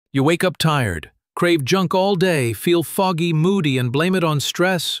You wake up tired, crave junk all day, feel foggy, moody, and blame it on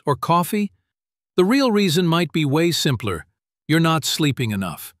stress or coffee? The real reason might be way simpler. You're not sleeping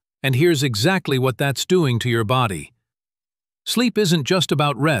enough. And here's exactly what that's doing to your body. Sleep isn't just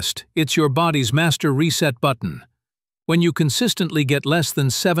about rest, it's your body's master reset button. When you consistently get less than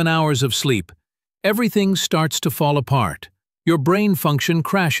 7 hours of sleep, everything starts to fall apart. Your brain function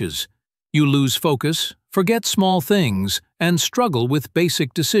crashes. You lose focus, forget small things, and struggle with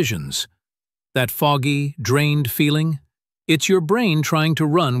basic decisions. That foggy, drained feeling? It's your brain trying to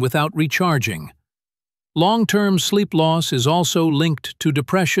run without recharging. Long-term sleep loss is also linked to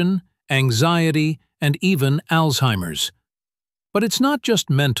depression, anxiety, and even Alzheimer's. But it's not just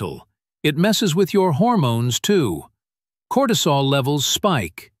mental. It messes with your hormones too. Cortisol levels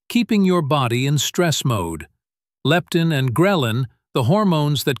spike, keeping your body in stress mode. Leptin and ghrelin, the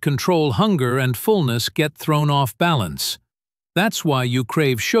hormones that control hunger and fullness, get thrown off balance. That's why you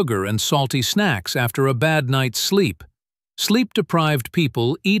crave sugar and salty snacks after a bad night's sleep. Sleep-deprived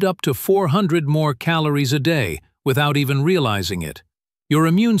people eat up to 400 more calories a day without even realizing it. Your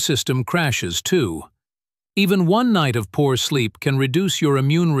immune system crashes too. Even one night of poor sleep can reduce your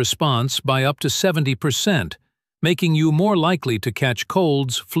immune response by up to 70%, making you more likely to catch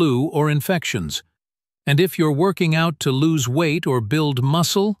colds, flu, or infections. And if you're working out to lose weight or build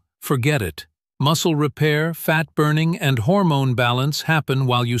muscle, forget it. Muscle repair, fat burning, and hormone balance happen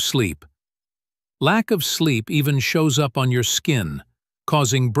while you sleep. Lack of sleep even shows up on your skin,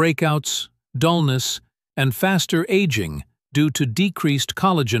 causing breakouts, dullness, and faster aging due to decreased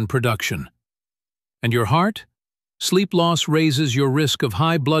collagen production. And your heart? Sleep loss raises your risk of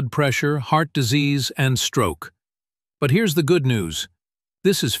high blood pressure, heart disease, and stroke. But here's the good news.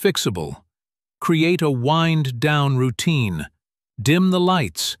 This is fixable. Create a wind-down routine. Dim the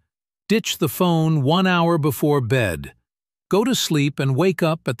lights. Ditch the phone 1 hour before bed. Go to sleep and wake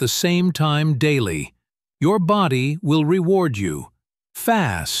up at the same time daily. Your body will reward you.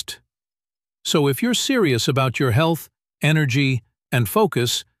 Fast. So if you're serious about your health, energy, and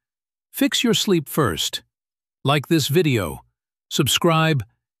focus, fix your sleep first. Like this video. Subscribe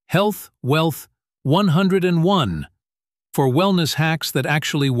Health Wealth 101 for wellness hacks that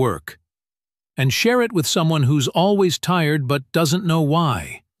actually work. And share it with someone who's always tired but doesn't know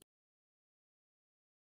why.